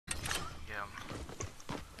him.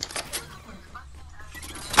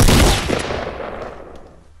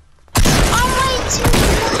 I'm way too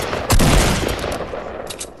good.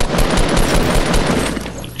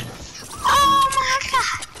 Oh my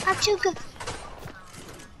god, I'm too good.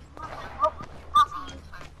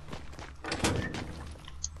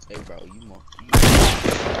 Hey bro, you more.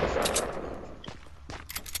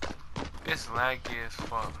 It's laggy as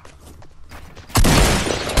fuck.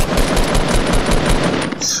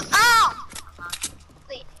 Oh!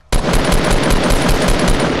 Wait.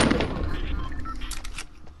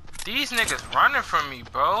 These niggas running from me,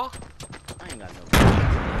 bro. I ain't got no.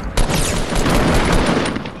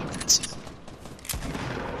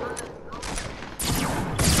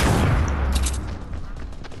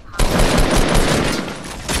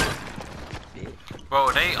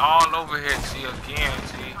 Bro, they all over here, G, again,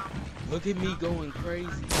 G. Look at me going crazy.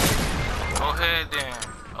 Go ahead then.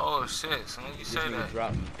 Oh shit, so when you say that.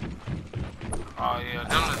 Drop me. Oh yeah,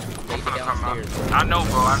 them They gonna come out. downstairs, bro. I know,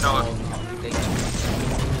 bro, I know. They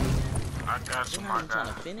I got you, my trying guy.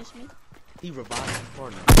 to finish me? He revived his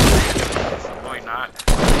partner. No, he not.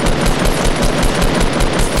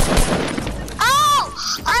 Oh!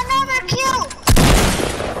 Another kill!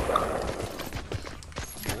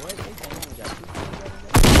 Boy, they only got 2 kills.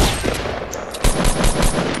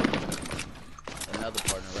 Another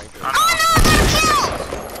partner right there. Another kill!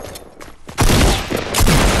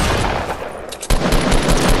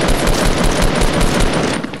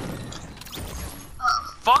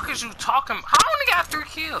 Fuck is you talking? How only got 3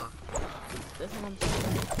 kills? That's what I'm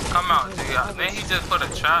saying. Come out, G. Then he just put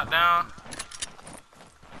a trap down.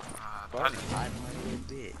 Bro, I'm hiding my little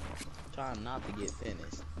bit. Trying not to get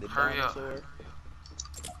finished. The Hurry up. dinosaur.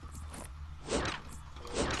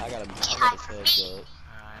 I gotta touch up.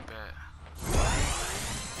 I bet.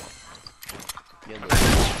 Get Sit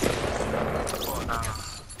the fuck down.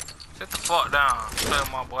 Sit the fuck down.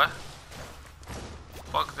 Play my boy.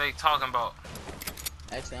 Fuck is they talking about?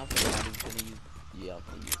 Actually, I'm finna use. Yeah, I'm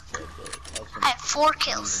finna use that, but I have 4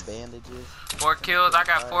 kills. bandages. 4 kills. I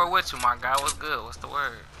got 4 with you, my guy. What's good? What's the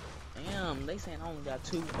word? Damn, they saying I only got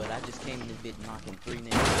 2, but I just came in this bit knocking 3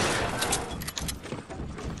 niggas.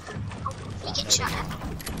 You get shot at.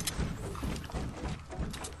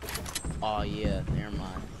 Oh yeah, never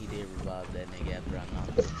mind. He did revive that nigga after I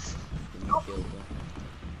knocked him. Then you killed him.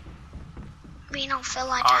 We don't feel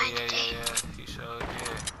like Oh dying yeah, today. yeah. He sure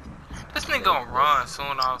did. This nigga gonna run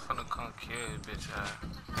soon. I was finna come kill his bitch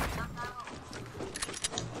ass.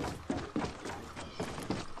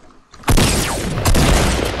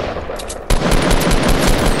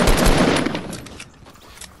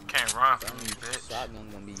 Can't run from me, bitch. Shotgun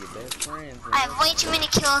gonna be your best friend. I have way too many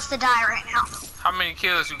kills to die right now. How many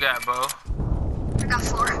kills you got, bro? I got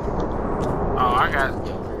 4. Oh, I got.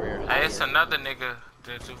 Yo, career Hey, it's high. another nigga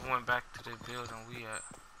that just went back to the building we at.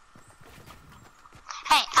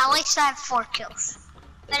 Hey, at least I have 4 kills.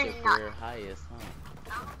 That's Better your than none. career highest,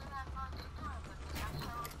 huh?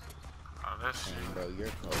 Oh, that shit. Damn, bro, you're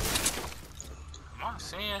close. Am I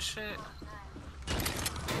seeing shit?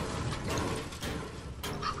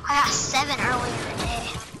 I got 7 earlier today.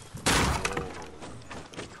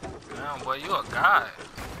 Damn, boy, you a god.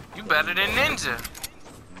 You better than Ninja.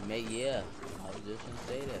 Yeah, I was just gonna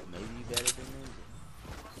say that. Maybe you better than Ninja.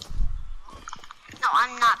 No,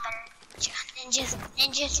 I'm not better than Ninja.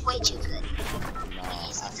 Ninja's way too good. Nah,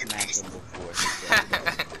 I smacked him before. He said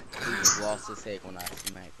that. He just lost his head when I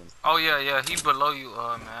smacked him. Oh yeah, yeah, he below you,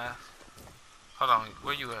 man. Hold on,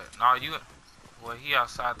 where you at? Nah, you. Well, he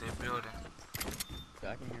outside the building.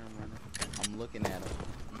 I can hear him running. I'm looking at him.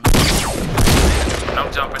 And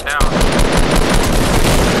I'm jumping down.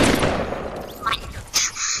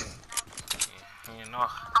 You know.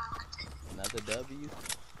 Another W.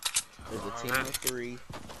 There's a team of 3,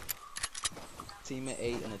 team of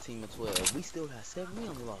 8, and a team of 12. We still got 7. We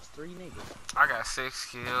only lost 3 niggas. I got 6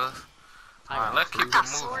 kills. Alright, let's keep it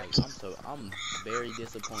moving. I'm very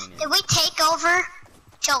disappointed. Did we take over?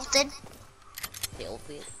 Tilted.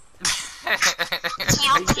 Tilted?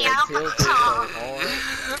 Tilt, He said tilted so hard.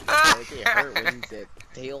 It hurt when he said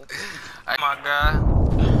tilt. Hey, my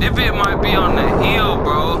guy. This bit might be on the hill,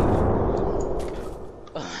 bro.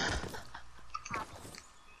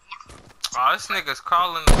 Oh, this nigga's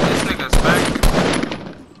crawling. This nigga's back.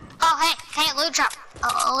 Oh, hey, loot drop.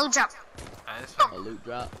 Loot drop. Hey, A loot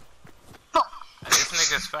drop. Boom. this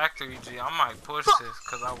nigga's factory, G. I might push this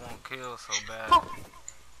because I won't kill so bad. Boom.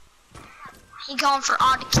 You going for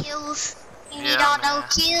all the kills? You need all no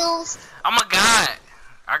kills? I'm a god.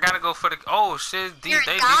 I gotta go for the. Oh shit, deep. You're a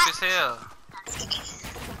They god? deep as hell.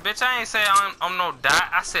 Bitch, I ain't say I'm no dot.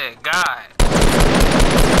 I said god.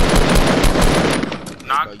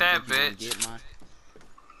 Knock bro, that you bitch. get my...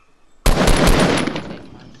 Take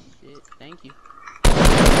my shit. Thank you.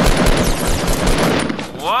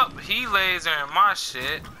 Whoop, he lasering my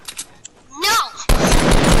shit. No!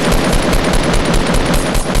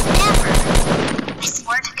 Never! I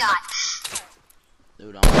swear to God.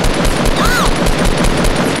 Dude, I'm... No!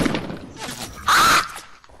 Ah!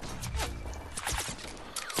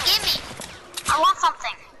 Give me! I want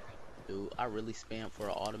something. Dude, I really spammed for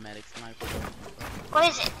an automatic sniper. What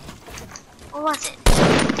is it? What was it?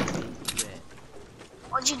 Yeah.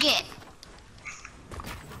 What'd you get?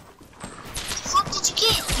 What did you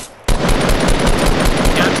get?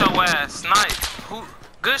 Got your ass sniped. Who?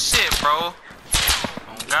 Good shit, bro. Oh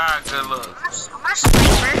God, good look. I'm a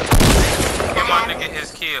sniper. Give my nigga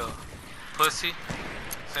his kill, pussy.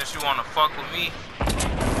 Since you wanna fuck with me,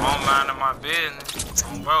 I'm minding my business,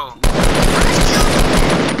 bro.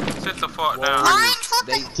 Sit the fuck down. Mine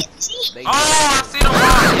flipping kitty. Oh, I see the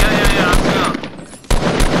one. Yeah, I see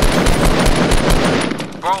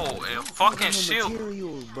him. Bro, it fucking shield.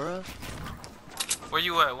 Materials, bruh. Where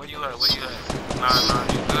you at? Where you at? Nah,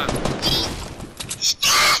 you good.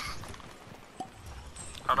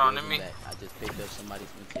 Hold on, let me. I just picked up somebody's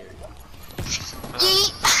material.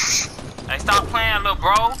 Hey, stop playing, little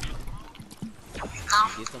bro.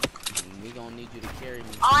 Get them. We gonna need you to carry me.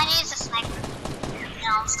 All I need is a sniper.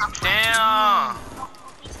 No, stop. Damn.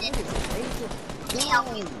 Help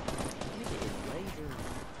me.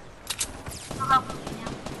 I'll help you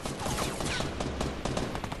now.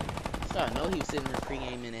 So I know he was sitting there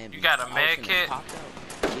pre-gaming at me. You got a I was med finna kit? pop out.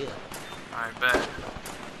 Yeah. Alright, bet.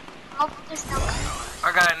 Oh, there's no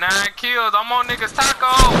I got 9 kills. I'm on niggas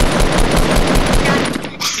taco.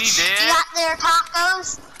 He You dead. got their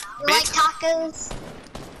tacos? You like Bitch. tacos?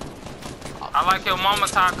 I like your mama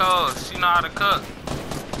tacos. She know how to cook.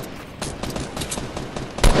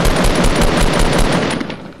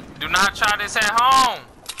 Do not try this at home.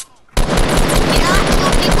 You not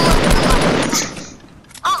kill people in the lights.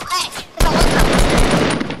 Oh, hey, there's a worker.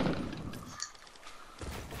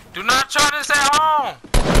 Do not try this at home.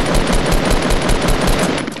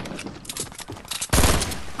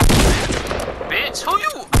 Bitch, who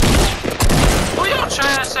your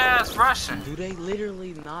trash ass Russian? Do they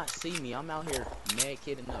literally not see me? I'm out here mad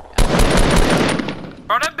kidding up.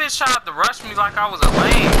 Bro, that bitch tried to rush me like I was a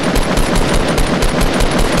lame.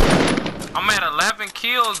 I'm at 11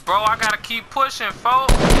 kills, bro. I gotta keep pushing,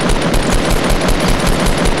 folks.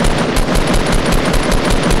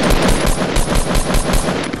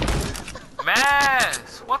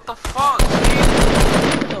 Maz, what the fuck, G?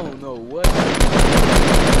 I don't know what.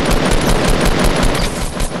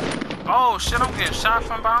 Oh shit, I'm getting shot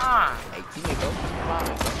from behind. Hey, teammate, go behind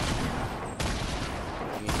me, bro.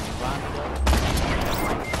 You ain't behind me, though?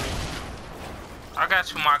 I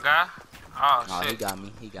got you, my guy. Oh Oh, shit. he got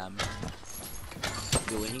me. He got me.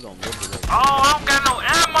 Dude, he gonna whip it up. Oh, I don't got no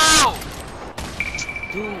ammo.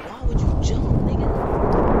 Dude, why would you jump, nigga?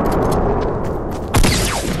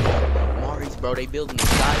 Maurice, bro, they building the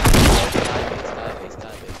skybase.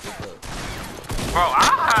 Bro,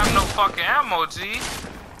 I have no fucking ammo, G.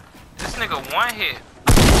 This nigga one hit.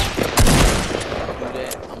 Do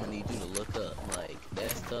that, I'm gonna need you to look up. Like,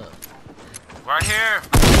 that's tough. Right here.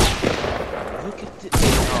 Look at this.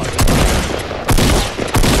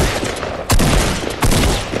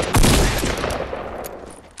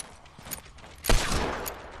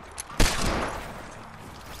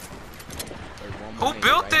 Who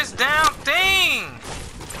built this damn thing?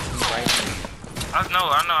 I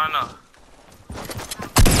know.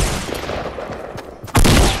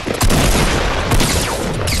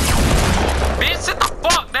 Bitch, sit the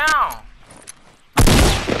fuck down.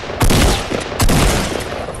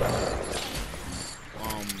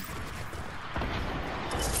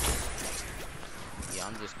 Yeah,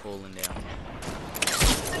 I'm just cooling down.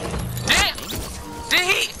 Did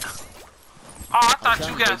he? Oh, I thought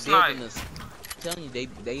you got sniped. I'm telling you,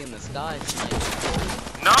 they in the sky tonight.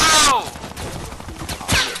 No!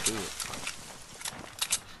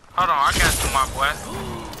 Hold on, I got you, my boy.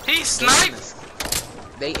 He sniped?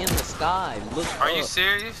 They in the sky. Look Are up. you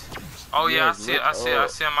serious? Oh yeah, I see him.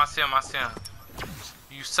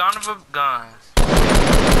 You son of a guns.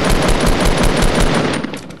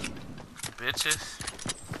 Bitches.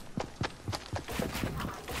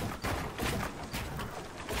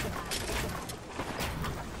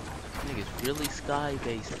 Niggas really sky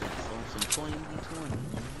based on some 20v20.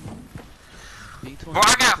 Bro,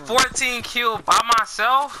 I got 14 kills by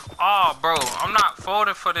myself. Oh, bro, I'm not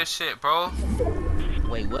folding for this shit, bro.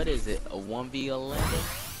 Wait, what is it? A 1v11?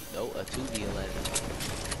 No, a 2v11.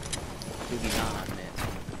 2v9 I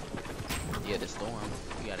meant. Yeah, the storm.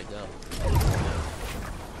 We gotta go.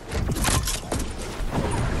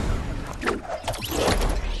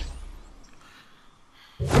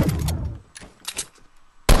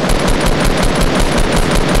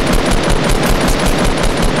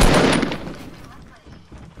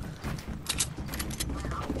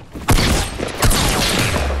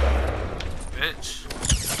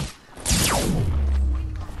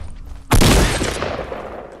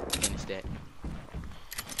 that.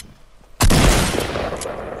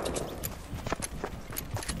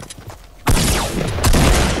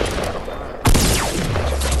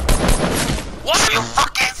 What are you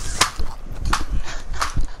fucking?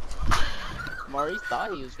 Maurice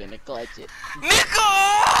thought he was finna clutch it. Nigga!